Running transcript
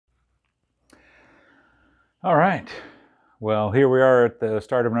All right. Well, here we are at the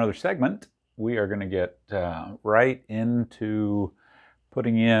start of another segment. We are going to get right into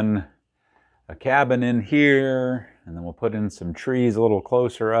putting in a cabin in here, and then we'll put in some trees a little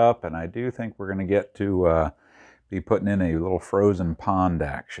closer up, and I do think we're going to get to be putting in a little frozen pond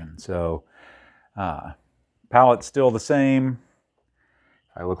action. So palette's still the same.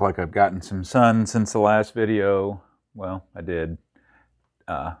 I look like I've gotten some sun since the last video. Well, I did.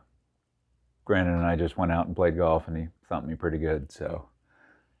 Brandon and I just went out and played golf, and he thumped me pretty good. So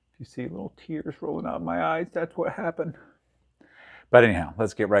if you see little tears rolling out of my eyes, that's what happened. But anyhow,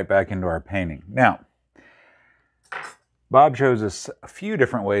 let's get right back into our painting. Now, Bob shows us a few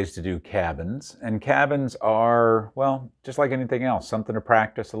different ways to do cabins, and cabins are, well, just like anything else, something to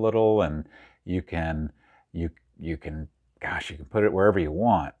practice a little, and you can put it wherever you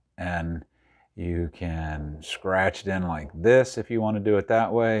want, and you can scratch it in like this if you want to do it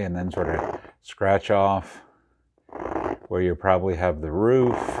that way, and then sort of scratch off where you probably have the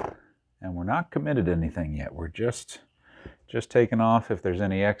roof. And we're not committed to anything yet. We're just taking off if there's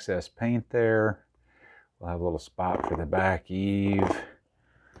any excess paint there. We'll have a little spot for the back eave.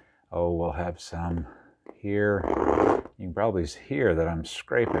 Oh, we'll have some here. You can probably hear that I'm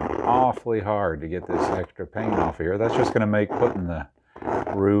scraping awfully hard to get this extra paint off here. That's just going to make putting the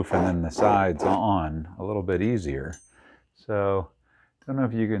roof and then the sides on a little bit easier. So, don't know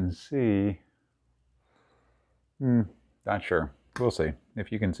if you can see. Not sure. We'll see.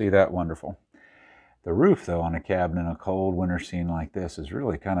 If you can see that, wonderful. The roof, though, on a cabin in a cold winter scene like this is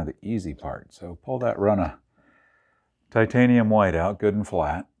really kind of the easy part. So pull that run of titanium white out, good and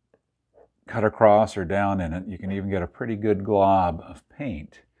flat. Cut across or down in it. You can even get a pretty good glob of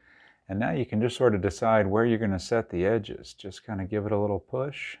paint. And now you can just sort of decide where you're going to set the edges. Just kind of give it a little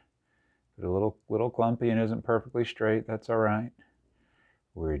push. It's a little clumpy and isn't perfectly straight. That's all right.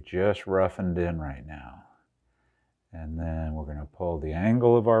 We're just roughened in right now. And then we're going to pull the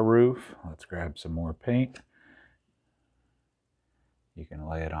angle of our roof. Let's grab some more paint. You can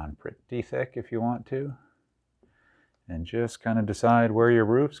lay it on pretty thick if you want to. And just kind of decide where your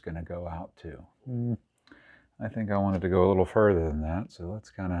roof's going to go out to. I think I wanted to go a little further than that, so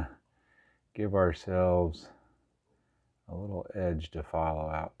let's kind of give ourselves a little edge to follow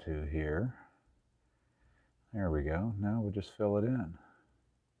out to here. There we go. Now we'll just fill it in.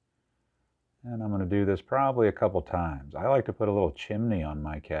 And I'm going to do this probably a couple times. I like to put a little chimney on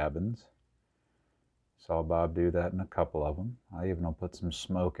my cabins. Saw Bob do that in a couple of them. I even will put some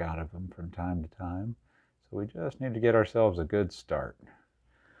smoke out of them from time to time. So we just need to get ourselves a good start.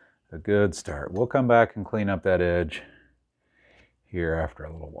 A good start. We'll come back and clean up that edge here after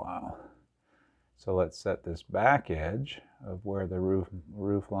a little while. So let's set this back edge of where the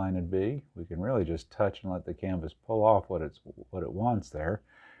roof line would be. We can really just touch and let the canvas pull off what it wants there.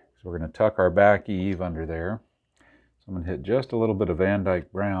 So we're going to tuck our back eave under there. So I'm going to hit just a little bit of Van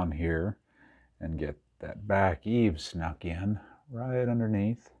Dyke brown here and get that back eave snuck in right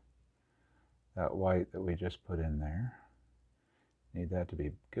underneath that white that we just put in there. Need that to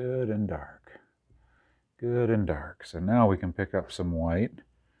be good and dark. Good and dark. So now we can pick up some white.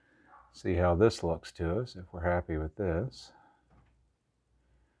 See how this looks to us if we're happy with this.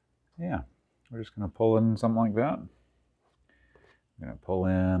 Yeah, we're just going to pull in something like that. I'm going to pull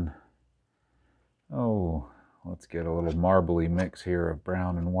in, oh, let's get a little marbly mix here of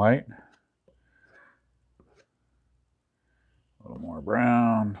brown and white. A little more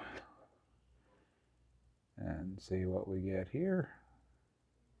brown. And see what we get here.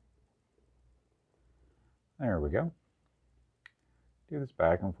 There we go. Do this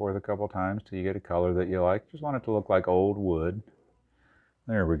back and forth a couple times till you get a color that you like. Just want it to look like old wood.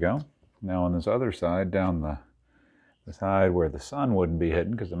 There we go. Now on this other side, down the side where the sun wouldn't be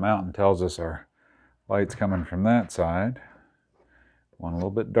hitting, because the mountain tells us our light's coming from that side. Want a little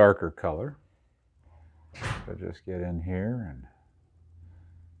bit darker color. So just get in here and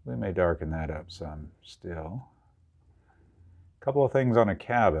we may darken that up some still. A couple of things on a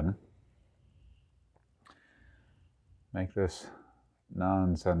cabin. Make this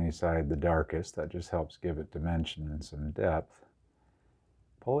non-sunny side the darkest. That just helps give it dimension and some depth.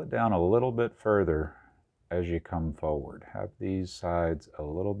 Pull it down a little bit further as you come forward. Have these sides a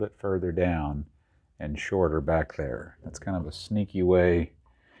little bit further down and shorter back there. That's kind of a sneaky way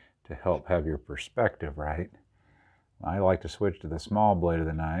to help have your perspective right. I like to switch to the small blade of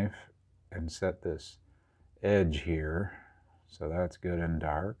the knife and set this edge here. So that's good and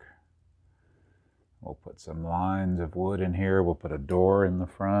dark. We'll put some lines of wood in here. We'll put a door in the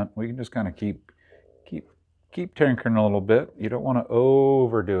front. We can just kind of keep tinkering a little bit. You don't want to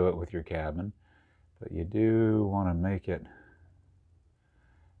overdo it with your cabin, but you do want to make it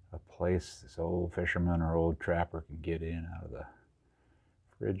a place this old fisherman or old trapper can get in out of the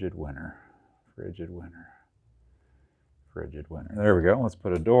frigid winter. Frigid winter. Frigid winter. There we go. Let's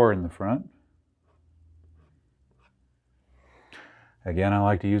put a door in the front. Again, I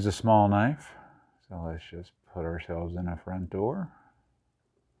like to use a small knife. So let's just put ourselves in a front door.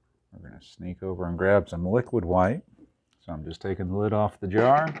 We're going to sneak over and grab some liquid white. So I'm just taking the lid off the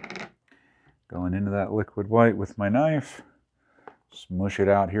jar, going into that liquid white with my knife, smush it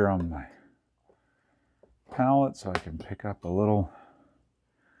out here on my palette so I can pick up a little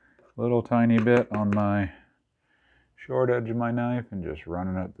tiny bit on my short edge of my knife and just run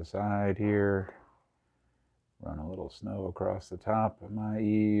it up the side here. Run a little snow across the top of my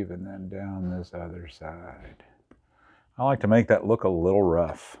eave and then down this other side. I like to make that look a little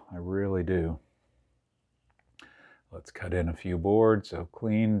rough. I really do. Let's cut in a few boards. So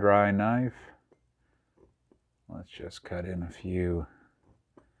clean, dry knife. Let's just cut in a few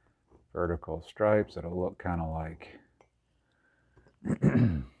vertical stripes that'll look kind of like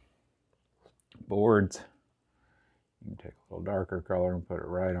boards. You can take a little darker color and put it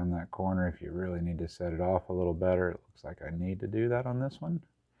right on that corner if you really need to set it off a little better. It looks like I need to do that on this one.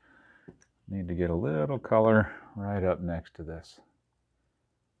 Need to get a little color right up next to this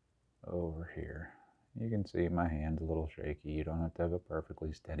over here. You can see my hand's a little shaky. You don't have to have a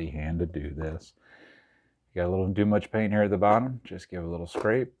perfectly steady hand to do this. You got a little too much paint here at the bottom, just give a little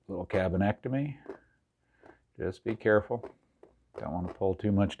scrape, a little cabinectomy. Just be careful. Don't want to pull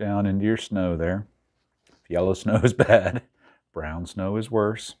too much down into your snow there. Yellow snow is bad, brown snow is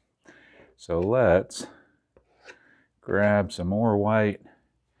worse. So let's grab some more white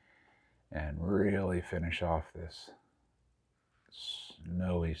and really finish off this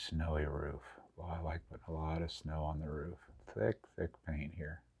snowy, snowy roof. Well, I like putting a lot of snow on the roof. Thick, thick paint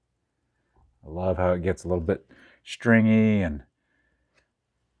here. I love how it gets a little bit stringy and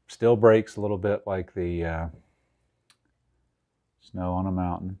still breaks a little bit like the snow on a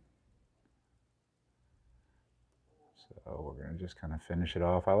mountain. So we're going to just kind of finish it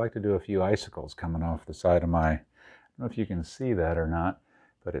off. I like to do a few icicles coming off the side of my, I don't know if you can see that or not,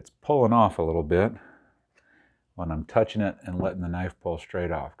 but it's pulling off a little bit when I'm touching it and letting the knife pull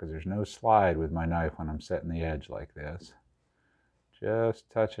straight off, because there's no slide with my knife when I'm setting the edge like this. Just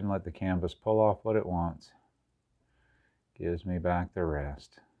touch and let the canvas pull off what it wants. Gives me back the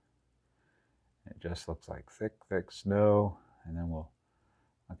rest. It just looks like thick, thick snow, and then we'll,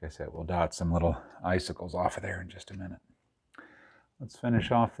 like I said, we'll dot some little icicles off of there in just a minute. Let's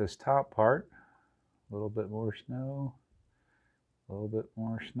finish off this top part. A little bit more snow. A little bit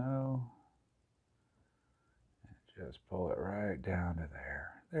more snow. And just pull it right down to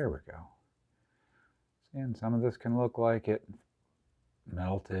there. There we go. See, and some of this can look like it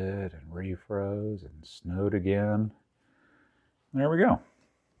melted and refroze and snowed again. There we go.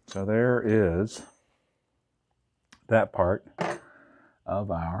 So there is that part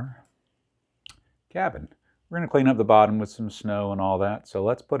of our cabin. We're going to clean up the bottom with some snow and all that. So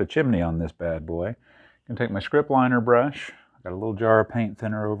let's put a chimney on this bad boy. I'm going to take my script liner brush. I've got a little jar of paint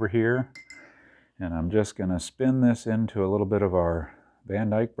thinner over here. And I'm just going to spin this into a little bit of our Van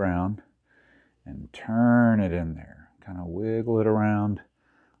Dyke brown and turn it in there. Kind of wiggle it around. I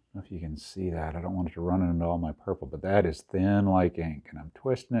don't know if you can see that. I don't want it to run into all my purple, but that is thin like ink. And I'm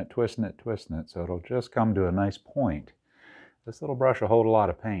twisting it, twisting it, twisting it, so it'll just come to a nice point. This little brush will hold a lot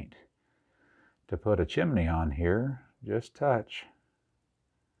of paint. To put a chimney on here, just touch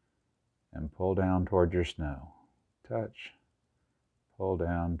and pull down toward your snow. Touch, pull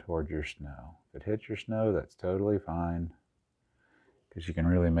down toward your snow. If it hits your snow, that's totally fine, because you can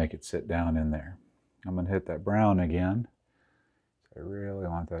really make it sit down in there. I'm going to hit that brown again. So I really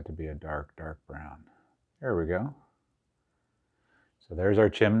want that to be a dark, dark brown. There we go. So there's our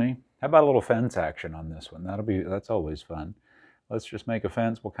chimney. How about a little fence action on this one? That's always fun. Let's just make a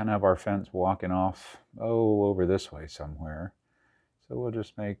fence. We'll kind of have our fence walking off, over this way somewhere. So we'll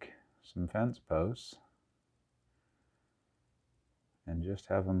just make some fence posts and just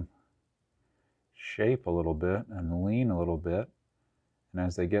have them shape a little bit and lean a little bit. And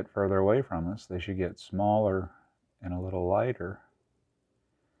as they get further away from us, they should get smaller and a little lighter.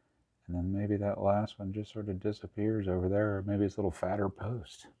 And then maybe that last one just sort of disappears over there, or maybe it's a little fatter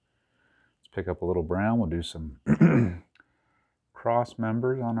post. Let's pick up a little brown. We'll do some cross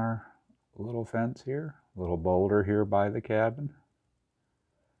members on our little fence here. A little boulder here by the cabin.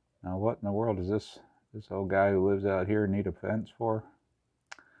 Now what in the world does this old guy who lives out here need a fence for?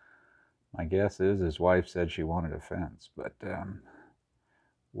 My guess is his wife said she wanted a fence, but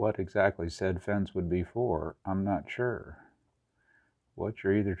what exactly said fence would be for, I'm not sure. What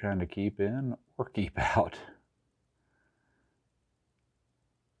you're either trying to keep in or keep out.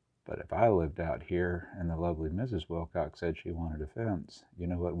 But if I lived out here and the lovely Mrs. Willcox said she wanted a fence, you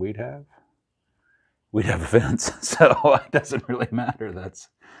know what we'd have? We'd have a fence. So it doesn't really matter. That's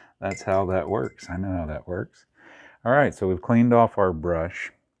how that works. I know how that works. All right, so we've cleaned off our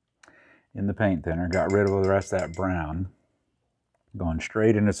brush in the paint thinner, got rid of the rest of that brown, going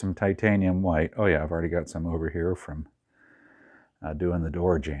straight into some titanium white. Oh yeah, I've already got some over here from doing the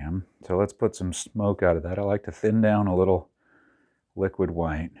door jamb. So let's put some smoke out of that. I like to thin down a little liquid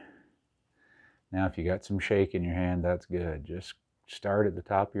white. Now if you got some shake in your hand, that's good. Just start at the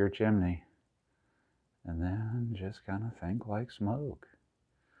top of your chimney and then just kind of think like smoke.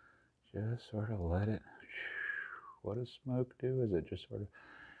 Just sort of let it, what does smoke do? Is it just sort of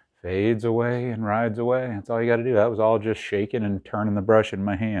fades away and rides away? That's all you got to do. That was all just shaking and turning the brush in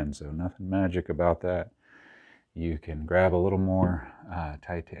my hand, so nothing magic about that. You can grab a little more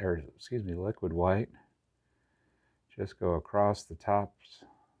liquid white. Just go across the tops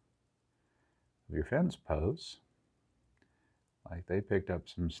of your fence posts, like they picked up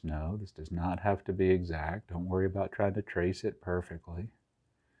some snow. This does not have to be exact. Don't worry about trying to trace it perfectly.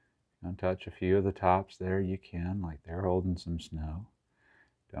 Don't touch a few of the tops there, you can, like they're holding some snow.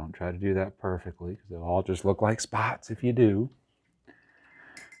 Don't try to do that perfectly, because they'll all just look like spots if you do.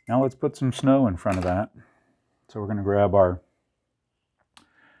 Now let's put some snow in front of that. So we're going to grab our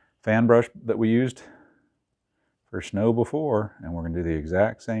fan brush that we used for snow before, and we're going to do the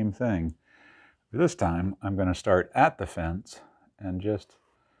exact same thing. This time, I'm going to start at the fence and just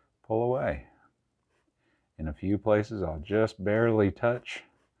pull away. In a few places, I'll just barely touch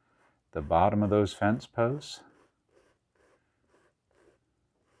the bottom of those fence posts.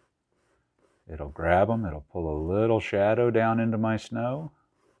 It'll grab them, it'll pull a little shadow down into my snow.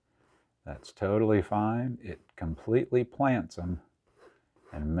 That's totally fine. It completely plants them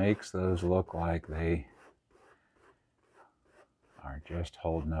and makes those look like they are just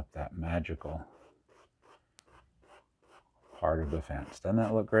holding up that magical part of the fence. Doesn't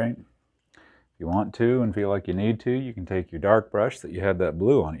that look great? If you want to and feel like you need to, you can take your dark brush that you had that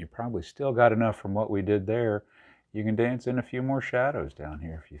blue on it. You probably still got enough from what we did there. You can dance in a few more shadows down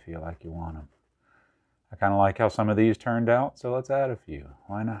here if you feel like you want them. I kind of like how some of these turned out, so let's add a few.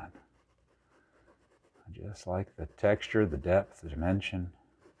 Why not? I just like the texture, the depth, the dimension,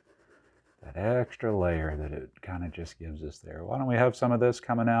 that extra layer that it kind of just gives us there. Why don't we have some of this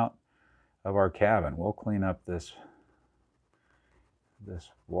coming out of our cabin? We'll clean up this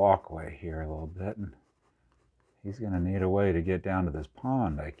walkway here a little bit, and he's going to need a way to get down to this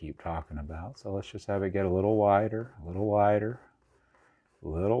pond I keep talking about. So let's just have it get a little wider, a little wider, a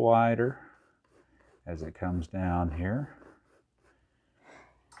little wider as it comes down here.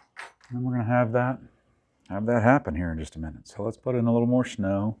 And we're going to have that happen here in just a minute. So let's put in a little more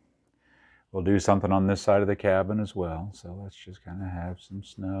snow. We'll do something on this side of the cabin as well. So let's just kind of have some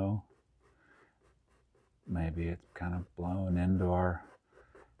snow. Maybe it's kind of blowing into our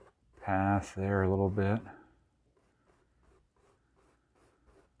path there a little bit.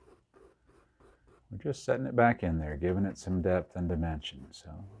 We're just setting it back in there, giving it some depth and dimension. So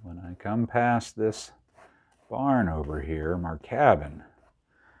when I come past this barn over here, our cabin,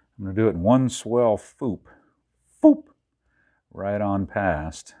 I'm going to do it in one swell foop. Foop! Right on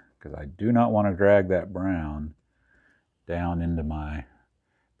past, because I do not want to drag that brown down into my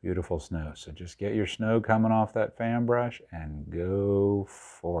beautiful snow. So just get your snow coming off that fan brush and go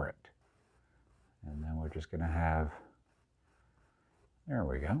for it. And then we're just going to have, there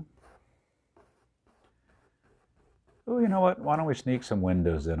we go. Oh, you know what? Why don't we sneak some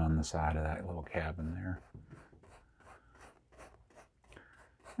windows in on the side of that little cabin there?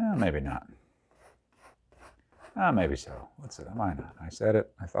 Maybe not. Maybe so. Let's see. Why not? I said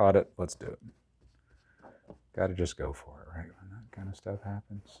it. I thought it. Let's do it. Got to just go for it, right? When that kind of stuff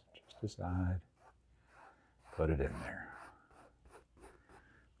happens, just decide. Put it in there.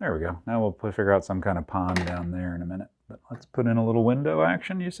 There we go. Now we'll figure out some kind of pond down there in a minute. But let's put in a little window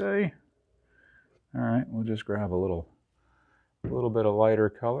action, you say? All right. We'll just grab a little bit of lighter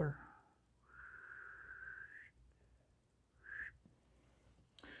color.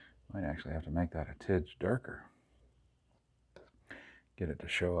 Might actually have to make that a tidge darker. Get it to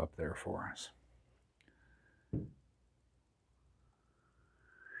show up there for us. Little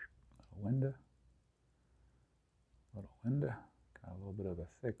window. Got a little bit of a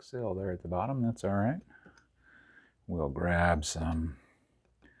thick sill there at the bottom. That's all right. We'll grab some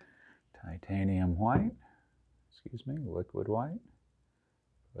titanium white, liquid white.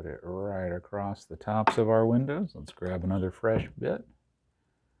 Put it right across the tops of our windows. Let's grab another fresh bit.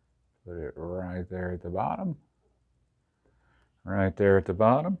 Put it right there at the bottom. Right there at the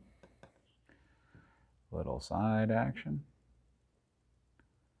bottom. Little side action.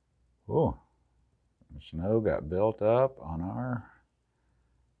 Oh, snow got built up on our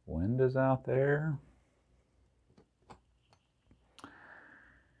windows out there.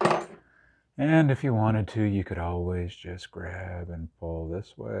 And if you wanted to, you could always just grab and pull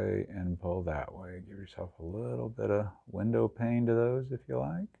this way and pull that way. Give yourself a little bit of window pane to those if you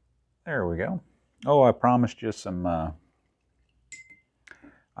like. There we go. Oh, I promised you some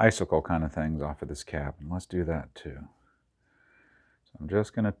icicle kind of things off of this cabin. Let's do that too. So I'm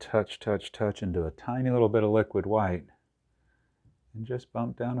just going to touch into a tiny little bit of liquid white and just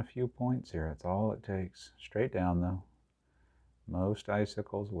bump down a few points here. That's all it takes. Straight down though. Most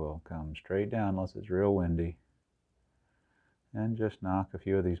icicles will come straight down unless it's real windy. And just knock a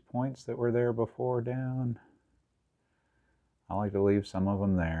few of these points that were there before down. I like to leave some of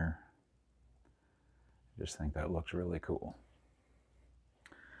them there. I just think that looks really cool.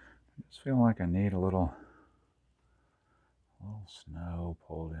 I just feel like I need a little snow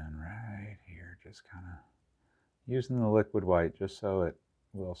pulled in right here. Just kind of using the liquid white just so it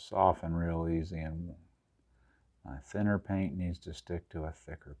will soften real easy, and my thinner paint needs to stick to a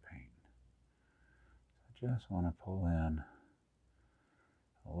thicker paint. I just want to pull in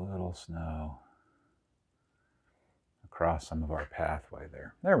a little snow across some of our pathway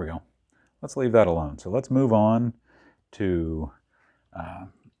there. There we go. Let's leave that alone. So let's move on to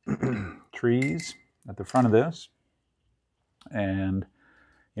trees at the front of this. And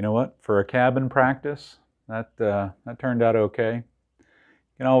you know what? For a cabin practice, that turned out okay.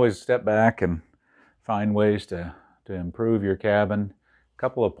 You can always step back and find ways to improve your cabin. A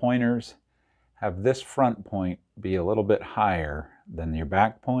couple of pointers: have this front point be a little bit higher than your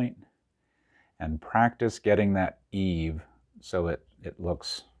back point, and practice getting that eave so it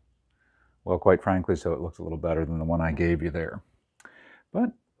looks, well, quite frankly, so it looks a little better than the one I gave you there.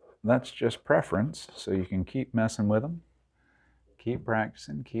 But that's just preference, so you can keep messing with them. Keep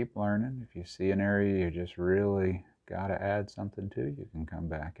practicing, keep learning. If you see an area you just really got to add something to, you can come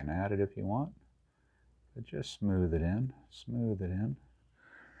back and add it if you want. But just smooth it in, smooth it in.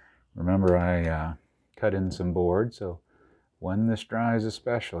 Remember, I cut in some board, so when this dries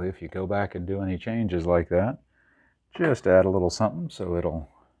especially, if you go back and do any changes like that, just add a little something so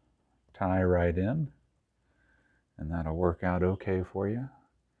it'll tie right in, and that'll work out okay for you.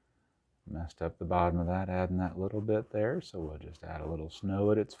 Messed up the bottom of that, adding that little bit there, so we'll just add a little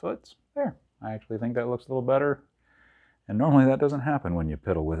snow at its foots. There, I actually think that looks a little better, and normally that doesn't happen when you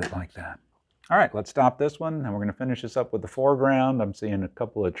piddle with it like that. All right, let's stop this one, and we're going to finish this up with the foreground. I'm seeing a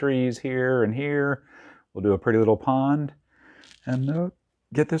couple of trees here and here. We'll do a pretty little pond, and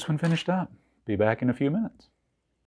get this one finished up. Be back in a few minutes.